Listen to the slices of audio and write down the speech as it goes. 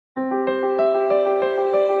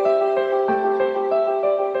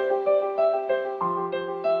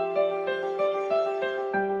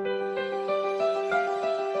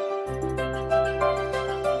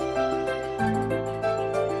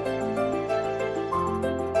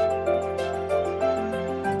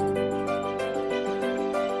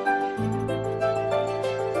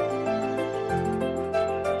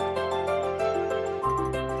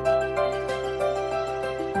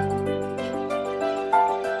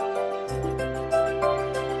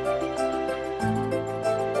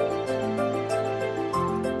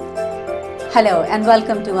Hello and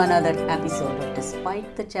welcome to another episode of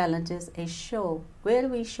Despite the Challenges, a show where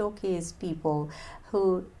we showcase people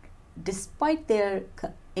who, despite their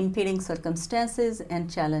impeding circumstances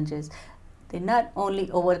and challenges, they not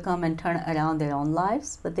only overcome and turn around their own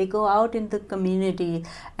lives, but they go out in the community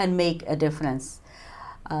and make a difference.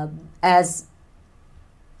 As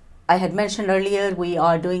I had mentioned earlier, we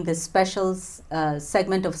are doing this special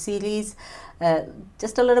segment of series,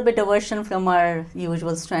 just a little bit diversion from our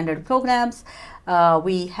usual standard programs.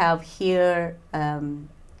 We have here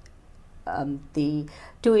the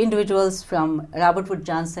two individuals from Robert Wood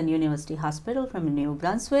Johnson University Hospital from New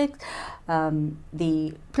Brunswick,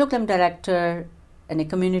 the program director and a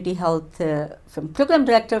community health program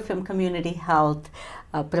director from Community Health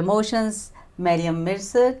Promotions, Miriam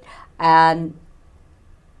Mirzad, and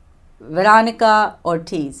Veronica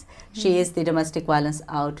Ortiz. She is the domestic violence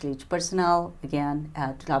outreach personnel, again,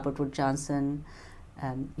 at Robert Wood Johnson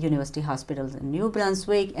University Hospital in New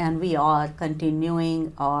Brunswick, and we are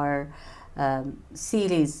continuing our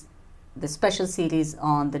series, the special series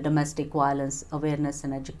on the domestic violence awareness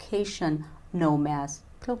and education No Mass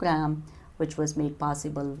program, which was made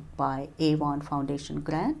possible by Avon Foundation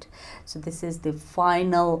grant. So this is the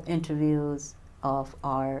final interviews of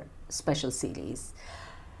our special series.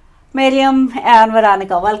 Miriam and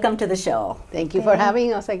Veronica, welcome to the show. Thank you for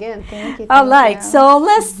having us again. Thank you. All right, so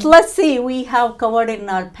let's see. We have covered in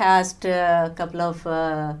our past couple of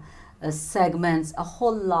segments a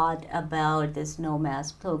whole lot about this No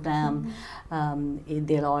Mass program.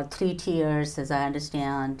 There are 3 tiers, as I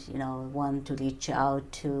understand. You know, one to reach out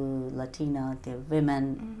to Latina, the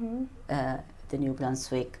women, the New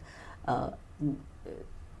Brunswick and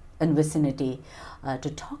vicinity, to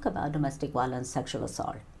talk about domestic violence, sexual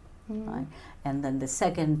assault. Right? And then the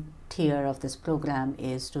second tier of this program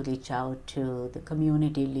is to reach out to the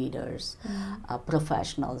community leaders,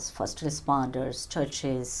 professionals, first responders,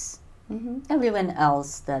 churches, everyone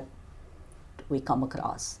else that we come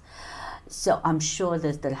across. So I'm sure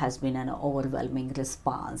that there has been an overwhelming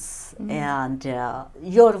response, and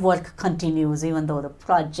your work continues even though the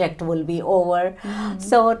project will be over.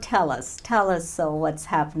 So tell us what's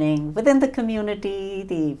happening within the community,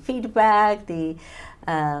 the feedback, the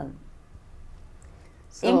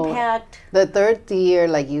impact. The third tier,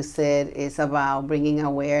 like you said, is about bringing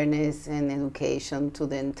awareness and education to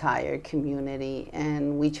the entire community.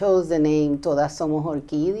 And we chose the name Todas Somos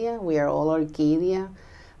Orquídea. We are all Orquídea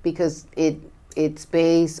because it's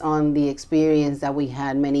based on the experience that we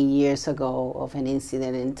had many years ago of an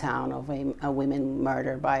incident in town of a woman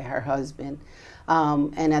murdered by her husband.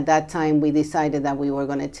 And at that time, we decided that we were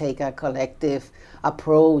going to take a collective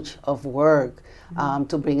approach of work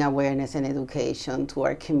to bring awareness and education to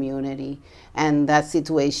our community. And that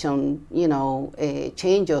situation,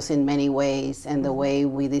 changed us in many ways. And the way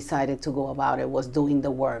we decided to go about it was doing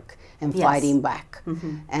the work and fighting back.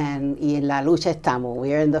 And y en la lucha estamos.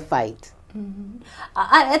 We are in the fight.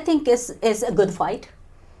 I think it's a good fight,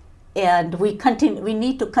 and we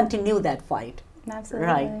need to continue that fight. Absolutely.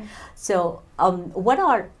 Right. So, what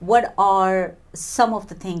are some of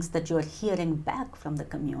the things that you're hearing back from the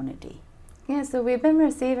community? Yeah, so we've been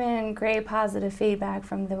receiving great positive feedback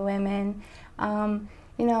from the women.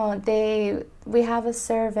 We have a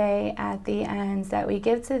survey at the end that we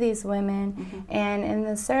give to these women, and in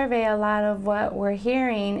the survey, a lot of what we're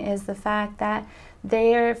hearing is the fact that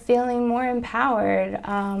they are feeling more empowered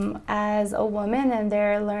as a woman, and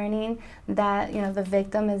they're learning that the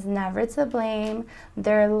victim is never to blame.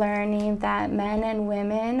 They're learning that men and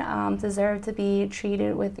women deserve to be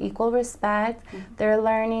treated with equal respect. They're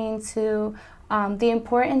learning to the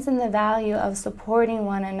importance and the value of supporting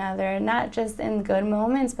one another, not just in good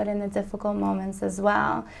moments, but in the difficult moments as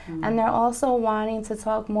well. And they're also wanting to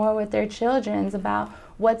talk more with their children about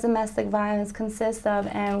what domestic violence consists of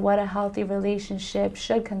and what a healthy relationship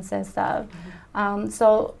should consist of.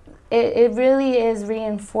 So it really is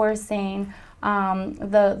reinforcing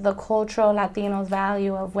the cultural Latino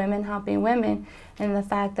value of women helping women, and the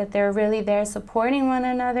fact that they're really there supporting one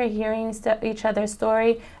another, hearing each other's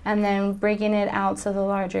story, and then bringing it out to the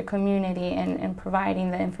larger community and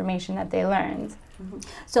providing the information that they learned.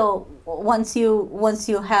 So once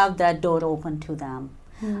you have that door open to them,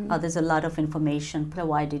 there's a lot of information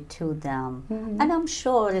provided to them, and I'm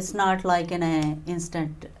sure it's not like in an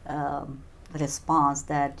instant response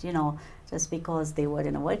that just because they were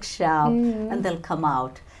in a workshop and they'll come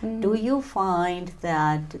out. Do you find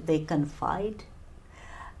that they confide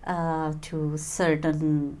to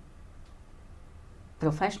certain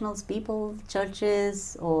professionals, people,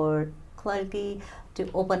 churches, or clergy to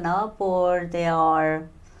open up, or they are,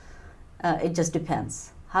 it just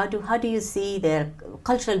depends How do you see their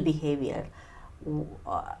cultural behavior?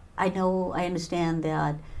 I understand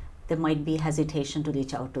that there might be hesitation to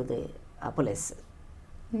reach out to the police,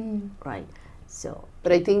 right? So,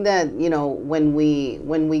 But I think that when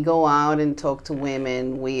we go out and talk to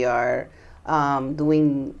women, we are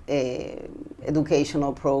doing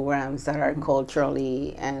educational programs that are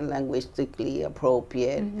culturally and linguistically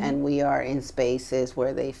appropriate, and we are in spaces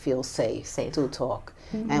where they feel safe. To talk.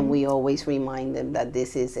 And we always remind them that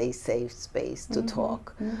this is a safe space to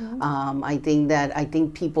talk. I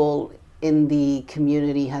think people in the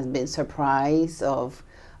community has been surprised of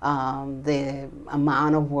the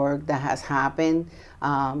amount of work that has happened.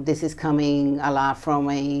 This is coming a lot from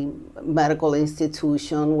a medical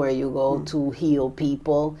institution where you go to heal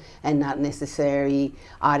people, and not necessarily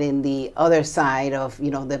out in the other side of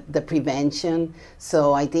the prevention.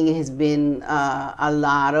 So I think it has been a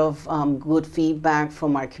lot of good feedback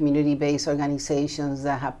from our community-based organizations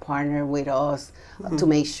that have partnered with us to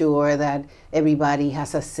make sure that everybody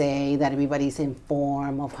has a say, that everybody's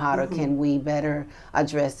informed of how can we better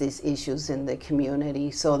address these issues in the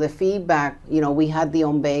community. So the feedback, we had the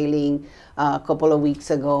unveiling a couple of weeks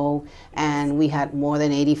ago, and we had more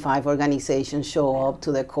than 85 organizations show up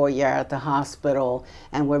to the courtyard at the hospital,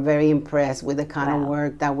 and we're very impressed with the kind of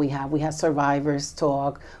work that we have. We had survivors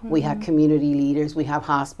talk, we had community leaders, we have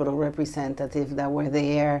hospital representatives that were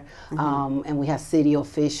there, and we had city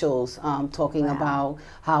officials talking about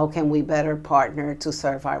how can we better partner to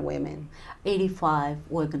serve our women. 85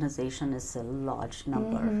 organization is a large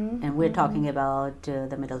number, and we're talking about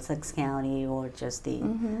the Middlesex County or just the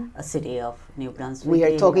city of New Brunswick. We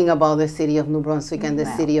are talking about the city of New Brunswick and the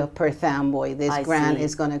city of Perth Amboy. This grant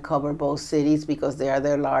is going to cover both cities because they are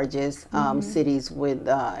their largest cities with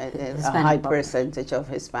a high percentage of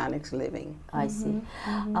Hispanics living. I see.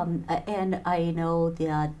 And I know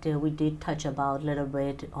that we did touch about a little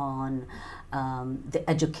bit on the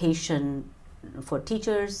education for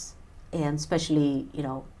teachers, and especially,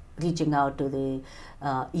 reaching out to the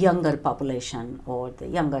younger population or the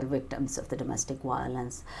younger victims of the domestic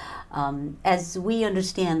violence. As we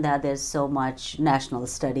understand that there's so much national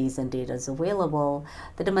studies and data is available,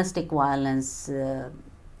 the domestic violence,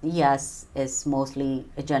 yes, is mostly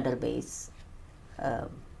a gender-based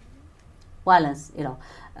violence.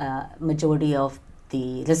 Majority of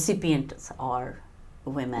the recipients are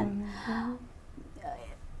women.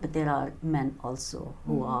 But there are men also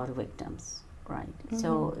who are victims, right?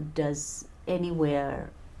 So does anywhere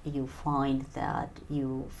you find that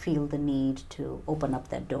you feel the need to open up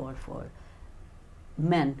that door for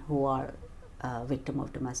men who are victim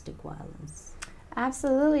of domestic violence?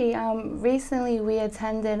 Absolutely. Recently we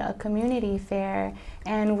attended a community fair,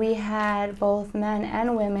 and we had both men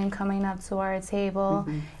and women coming up to our table.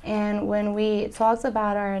 And when we talked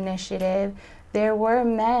about our initiative, there were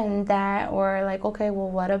men that were like, okay, well,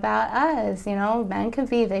 what about us? Men could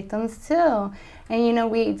be victims too. And,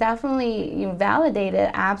 we definitely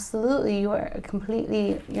validated, absolutely, you are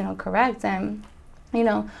completely, correct. And,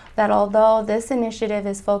 that although this initiative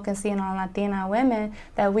is focusing on Latina women,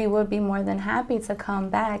 that we would be more than happy to come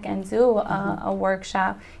back and do a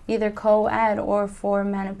workshop, either co-ed or for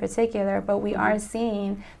men in particular. But we are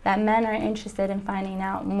seeing that men are interested in finding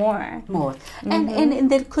out more. And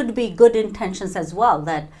there could be good intentions as well,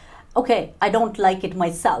 that, okay, I don't like it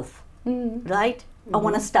myself, right? I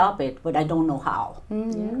want to stop it, but I don't know how.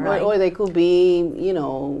 Right? Or they could be,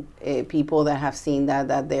 people that have seen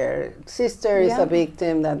that their sister is a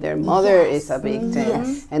victim, that their mother is a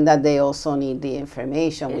victim, and that they also need the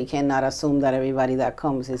information. We cannot assume that everybody that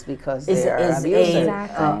comes is because they are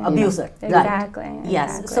abuser. Exactly.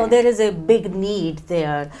 Yes. So there is a big need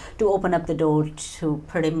there to open up the door to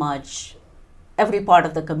pretty much every part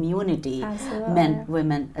of the community, men,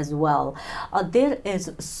 women as well. There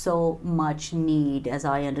is so much need, as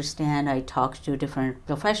I understand. I talked to different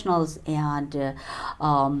professionals, and the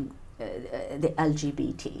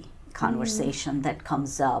LGBT conversation that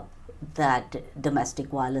comes up, that domestic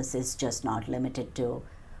violence is just not limited to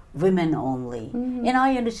women only. And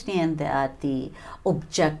I understand that the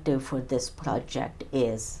objective for this project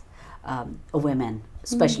is women,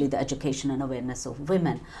 especially the education and awareness of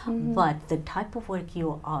women. But the type of work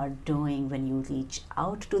you are doing when you reach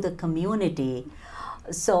out to the community,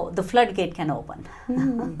 so the floodgate can open,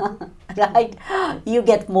 right? You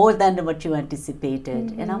get more than what you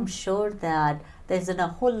anticipated. And I'm sure that there's a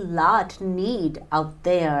whole lot need out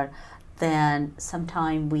there than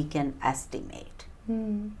sometime we can estimate.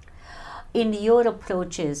 In your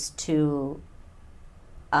approaches to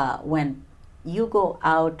when you go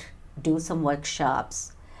out, do some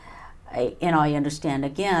workshops, and I understand,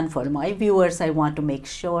 again, for my viewers, I want to make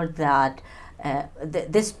sure that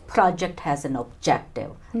this project has an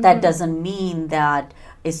objective. That doesn't mean that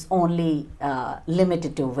it's only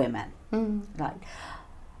limited to women, right?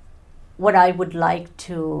 What I would like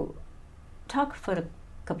to talk for a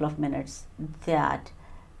couple of minutes, that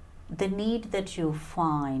the need that you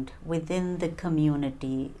find within the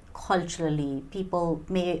community culturally, people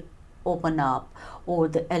may open up, or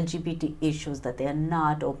the LGBT issues that they are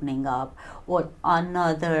not opening up, or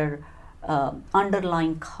another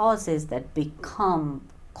underlying causes that become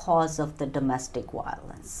cause of the domestic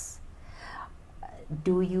violence.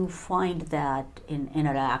 Do you find that in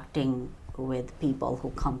interacting with people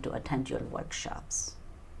who come to attend your workshops?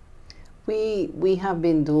 We have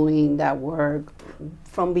been doing that work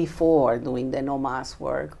from before doing the No Mas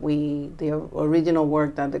work. The original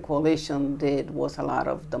work that the coalition did was a lot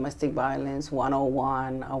of domestic violence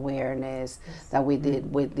 101 awareness that we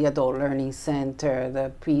did with the Adult Learning Center,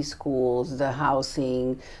 the preschools, the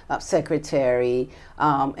housing secretary,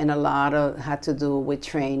 and a lot of had to do with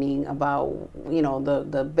training about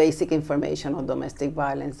the basic information on domestic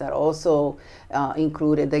violence that also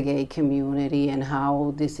included the gay community and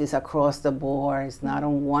how this is across the board. It's not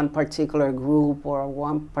on one particular group or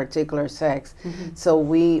one particular sex. So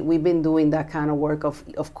we've been doing that kind of work.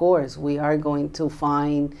 Of course, we are going to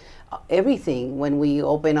find everything when we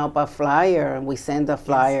open up a flyer and we send a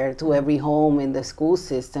flyer to every home in the school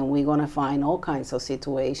system. We're going to find all kinds of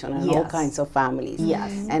situations and all kinds of families.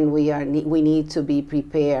 And we need to be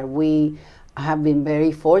prepared. We have been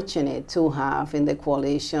very fortunate to have in the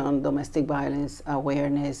coalition domestic violence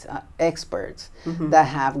awareness experts that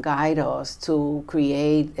have guided us to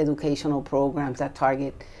create educational programs that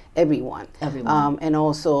target everyone. And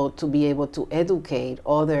also to be able to educate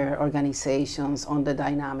other organizations on the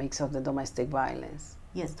dynamics of the domestic violence.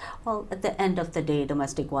 Yes. Well, at the end of the day,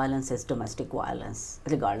 domestic violence is domestic violence,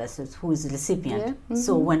 regardless of who is the recipient.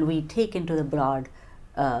 So when we take into the broad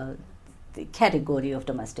the category of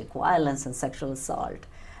domestic violence and sexual assault,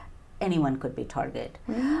 anyone could be targeted.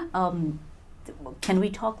 Can we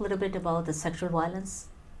talk a little bit about the sexual violence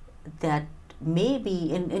that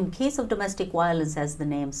maybe in case of domestic violence, as the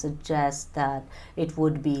name suggests, that it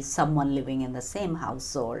would be someone living in the same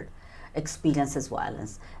household experiences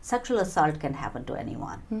violence. Sexual assault can happen to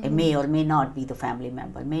anyone. It may or may not be the family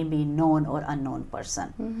member, may be known or unknown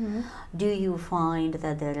person. Do you find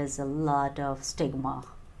that there is a lot of stigma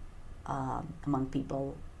among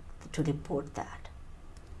people to report that?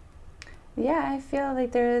 Yeah, I feel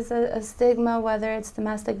like there is a stigma, whether it's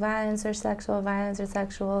domestic violence or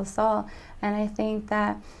sexual assault. And I think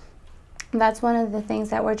that that's one of the things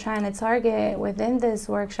that we're trying to target within this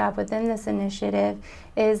workshop, within this initiative,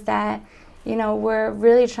 is that, we're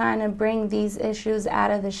really trying to bring these issues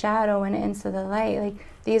out of the shadow and into the light. Like,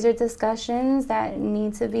 these are discussions that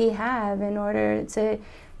need to be had in order to,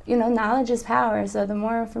 knowledge is power. So the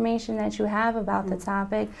more information that you have about the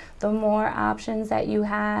topic, the more options that you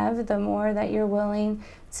have, the more that you're willing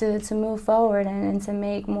to move forward and to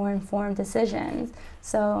make more informed decisions.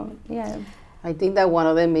 So, yeah. I think that one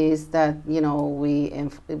of them is that, we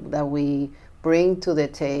bring to the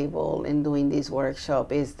table in doing this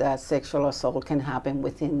workshop is that sexual assault can happen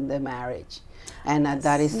within the marriage. And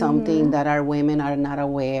that is something that our women are not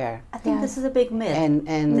aware. I think this is a big myth.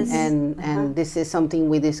 And this is something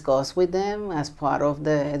we discuss with them as part of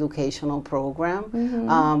the educational program.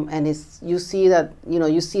 And you see that,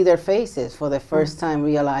 you see their faces for the first time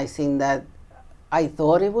realizing that I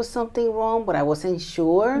thought it was something wrong, but I wasn't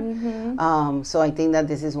sure. So I think that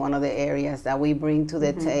this is one of the areas that we bring to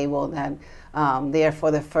the table, that they are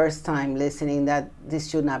for the first time listening that this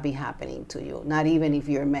should not be happening to you, not even if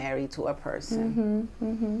you're married to a person.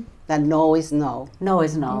 That no is no. No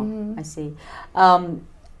is no. I see.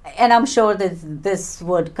 And I'm sure that this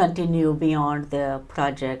would continue beyond the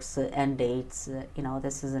project's end dates.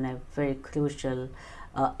 This is a very crucial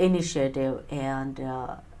initiative and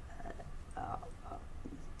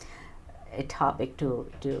a topic to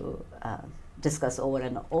discuss over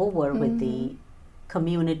and over with the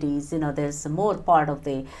communities. There's more part of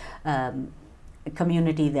the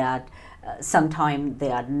community that sometimes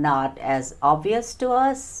they are not as obvious to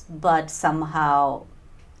us, but somehow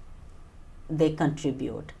they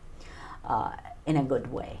contribute in a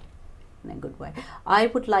good way. I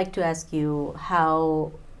would like to ask you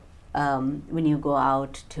how, when you go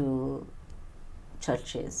out to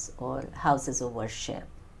churches or houses of worship,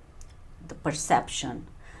 the perception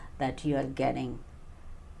that you are getting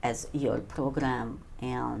as your program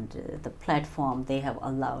and the platform they have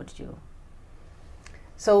allowed you.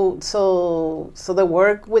 So the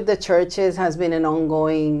work with the churches has been an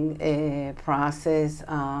ongoing process.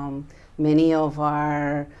 Many of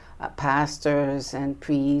our pastors and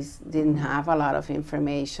priests didn't have a lot of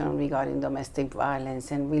information regarding domestic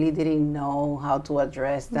violence and really didn't know how to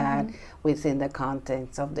address that within the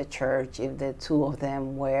context of the church if the two of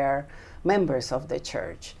them were members of the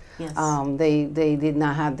church. Yes. They did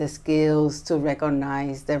not have the skills to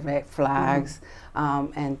recognize the red flags,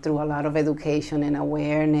 and through a lot of education and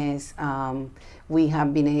awareness, we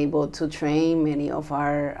have been able to train many of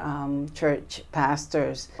our church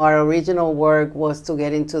pastors. Our original work was to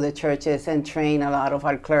get into the churches and train a lot of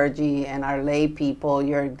our clergy and our lay people,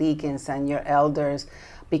 your deacons and your elders,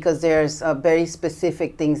 because there's very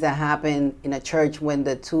specific things that happen in a church when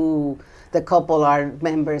the couple are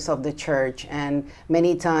members of the church, and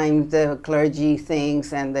many times the clergy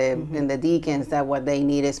thinks and the deacons that what they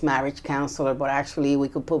need is marriage counselor, but actually we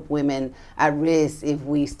could put women at risk if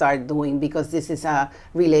we start doing, because this is a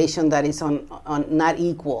relation that is on not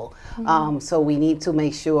equal. So we need to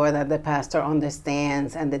make sure that the pastor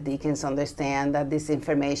understands and the deacons understand that this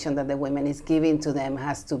information that the women is giving to them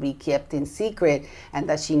has to be kept in secret, and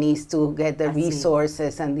that she needs to get the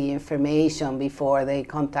resources and the information before they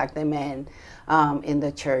contact the men in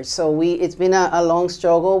the church. So it's been a long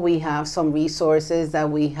struggle. We have some resources that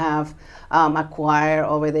we have acquired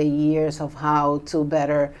over the years of how to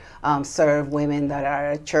better serve women that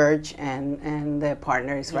are at church, and their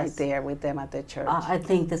partners right there with them at the church. I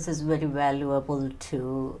think this is very valuable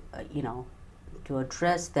to, to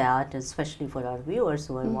address that, especially for our viewers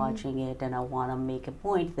who are watching it. And I want to make a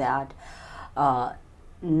point that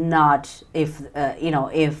not if,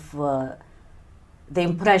 if the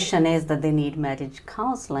impression is that they need marriage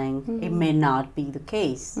counseling, it may not be the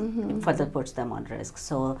case. It further puts them on risk.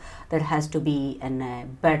 So there has to be a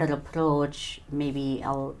better approach, maybe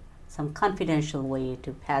some confidential way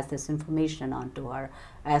to pass this information on to her,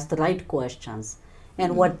 ask the right questions,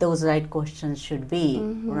 and what those right questions should be,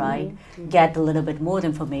 right? Get a little bit more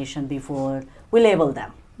information before we label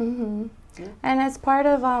them. And as part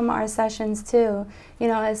of our sessions too,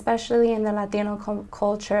 especially in the Latino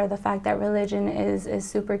culture, the fact that religion is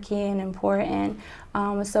super key and important.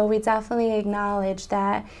 So we definitely acknowledge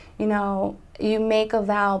that, you make a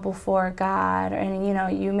vow before God, and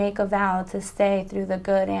you make a vow to stay through the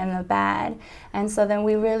good and the bad. And so then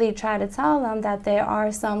we really try to tell them that there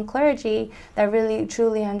are some clergy that really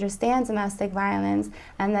truly understands domestic violence,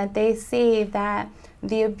 and that they see that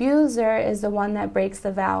the abuser is the one that breaks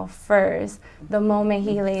the vow first, the moment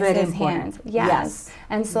he lays his hands. Yes.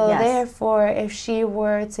 And so therefore, if she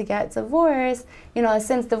were to get divorced,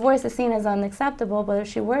 since divorce is seen as unacceptable, but if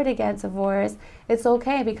she were to get divorced, it's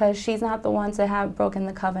okay, because she's not the one to have broken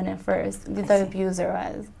the covenant first. The abuser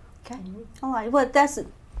was. Okay. All right. Well, that's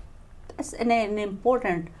an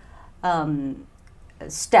important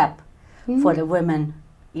step for the women.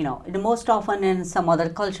 The most often in some other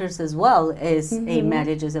cultures as well is a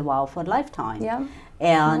marriage is a vow for lifetime. Yeah.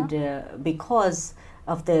 And because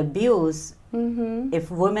of the abuse,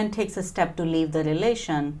 if woman takes a step to leave the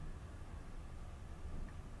relation,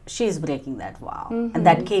 she's breaking that vow, and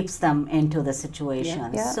that keeps them into the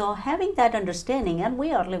situation. So having that understanding, and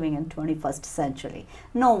we are living in 21st century,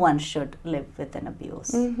 no one should live with an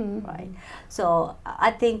abuse, right? So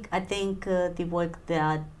I think the work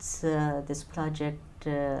that this project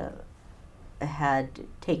had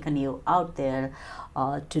taken you out there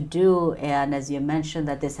to do, and as you mentioned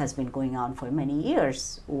that this has been going on for many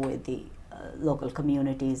years with the local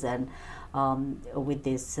communities and with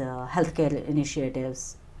these healthcare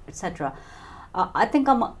initiatives, etc. I think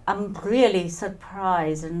I'm really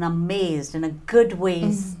surprised and amazed in a good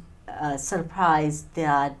ways, surprised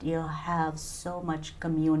that you have so much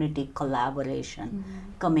community collaboration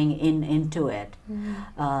coming into it.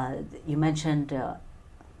 You mentioned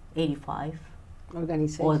 85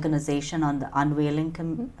 organization on the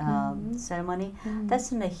unveiling ceremony.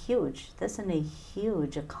 That's a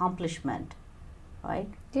huge accomplishment, right?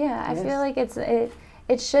 Yeah, I feel like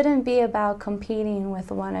it shouldn't be about competing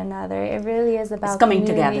with one another. It really is about coming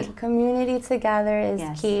together. Community together is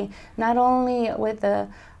key, not only with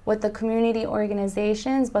the community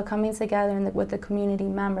organizations, but coming together with the community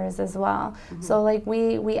members as well. So like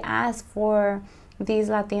we ask for these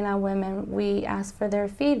Latina women, we ask for their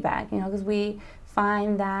feedback, because we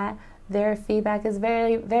find that their feedback is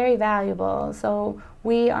very, very valuable. So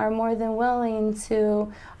we are more than willing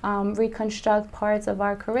to reconstruct parts of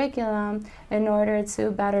our curriculum in order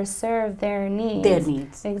to better serve their needs. Their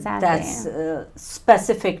needs. Exactly. That's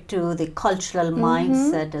specific to the cultural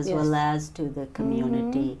mindset as well as to the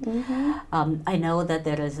community. I know that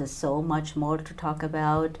there is so much more to talk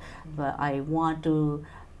about, but I want to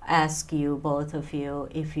ask you, both of you,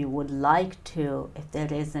 if you would like to, if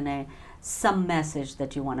there is some message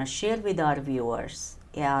that you want to share with our viewers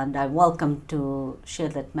and I'm welcome to share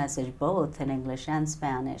that message both in English and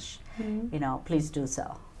Spanish. Please do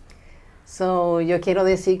so. So, yo quiero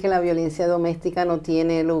decir que la violencia doméstica no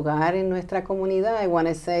tiene lugar en nuestra comunidad. I want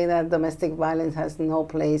to say that domestic violence has no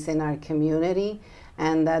place in our community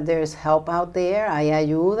and that there's help out there. Hay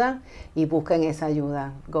ayuda y busquen esa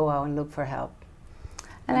ayuda. Go out and look for help.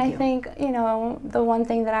 And I think, the one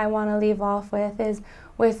thing that I want to leave off with is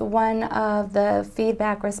with one of the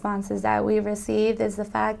feedback responses that we received is the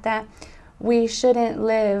fact that we shouldn't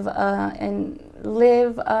live a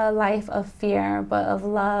life of fear, but of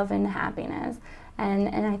love and happiness.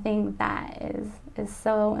 And I think that is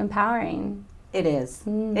so empowering. It is.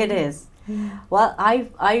 It is. Well,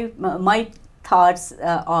 my thoughts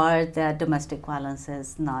are that domestic violence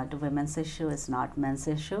is not a women's issue, it's not men's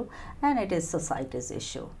issue, and it is society's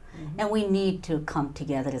issue. And we need to come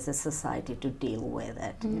together as a society to deal with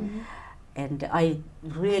it. And I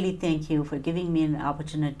really thank you for giving me an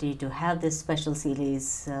opportunity to have this special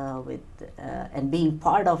series and being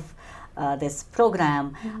part of this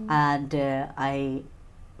program. And I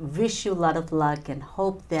wish you a lot of luck and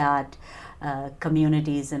hope that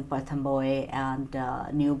communities in Perth Amboy and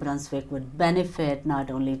New Brunswick would benefit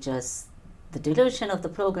not only just the duration of the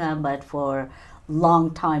program, but for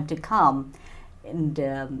long time to come.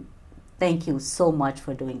 And thank you so much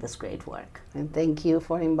for doing this great work. And thank you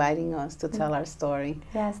for inviting us to tell our story.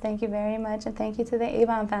 Yes, thank you very much. And thank you to the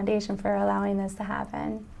Avon Foundation for allowing this to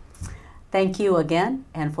happen. Thank you again.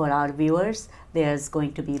 And for our viewers, there's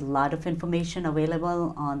going to be a lot of information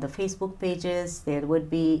available on the Facebook pages. There would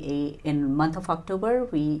be in the month of October,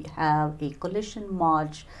 we have a coalition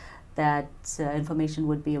march. That information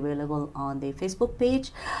would be available on the Facebook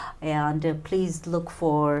page. And please look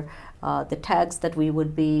for the tags that we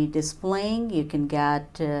would be displaying. You can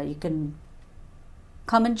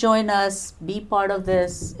come and join us, be part of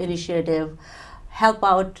this initiative, help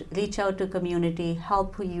out, reach out to community,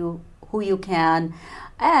 help who you can.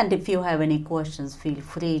 And if you have any questions, feel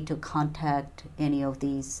free to contact any of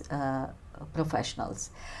these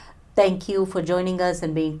professionals. Thank you for joining us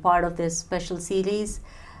and being part of this special series.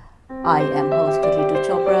 I am host Ritu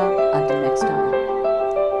Chopra.